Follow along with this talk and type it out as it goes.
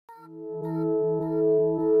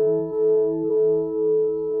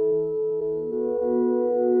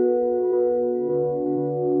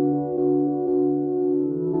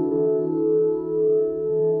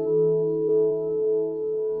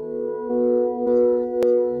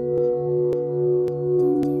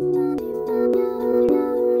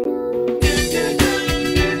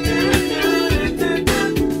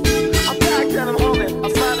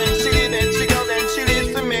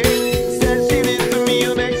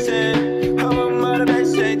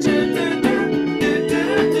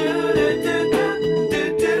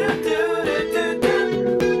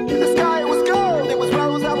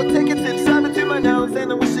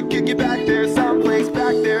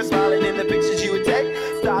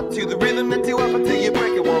to the rhythm and to up until you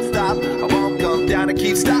break it won't stop. I won't come down and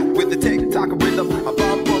keep stop with the tick-tock rhythm. I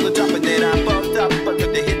bump on the drop and then I bumped up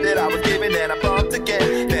until the hit that I was giving, and I bumped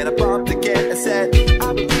again, then I bumped again and said,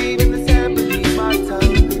 I believe in the sand beneath my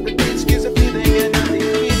tongue. The beach gives a feeling and nothing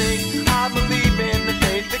meaning. I believe in the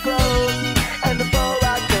faith that grows, and the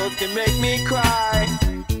fluoride goes can make me cry.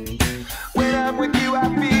 When I'm with you I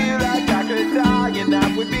feel like I could die, and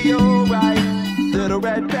that would be alright. Little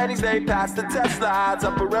red pennies, they pass the test slides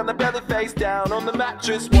up around the belly, face down on the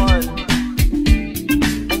mattress one.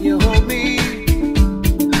 And you hold me,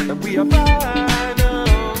 and we are fine, oh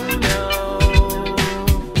no,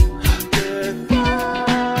 goodbye.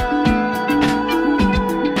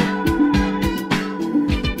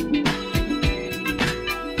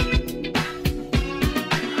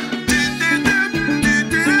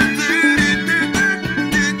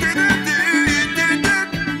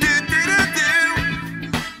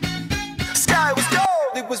 Sky was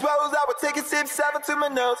gold, it was rose, I would take a sip, seven to my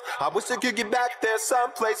nose. I wish I could get back there,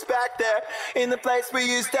 someplace back there, in the place we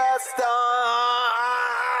used to start.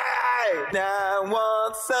 Now I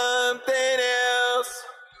want something else.